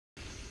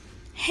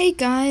Hey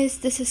guys,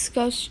 this is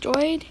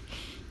Droid,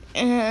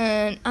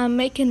 and I'm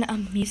making a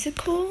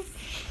musical,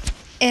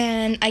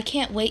 and I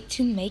can't wait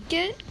to make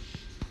it.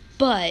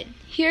 But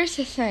here's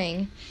the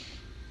thing,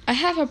 I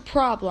have a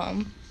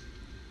problem.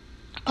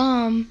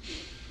 I've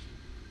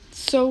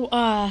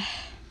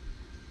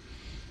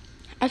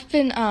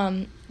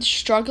been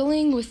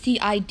struggling with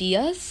the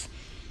ideas.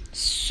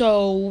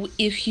 So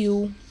if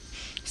you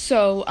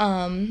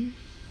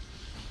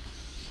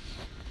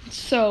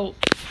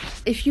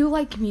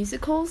like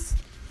musicals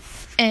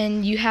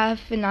and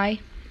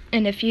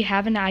if you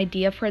have an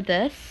idea for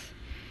this,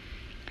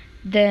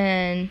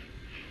 then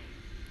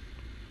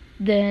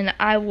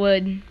I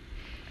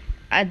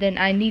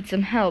need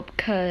some help,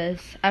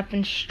 cuz I've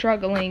been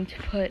struggling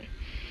to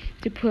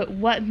put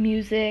what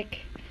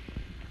music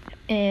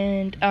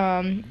and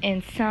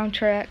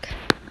soundtrack.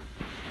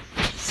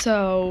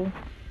 So,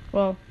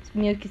 well,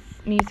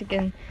 music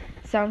and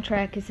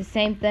soundtrack is the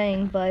same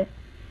thing, but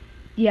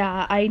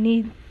yeah, I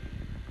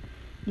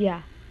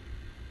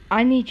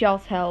need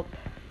y'all's help,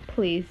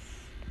 please.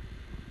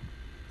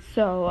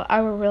 So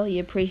I would really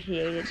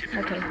appreciate it.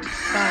 Okay,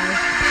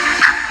 bye.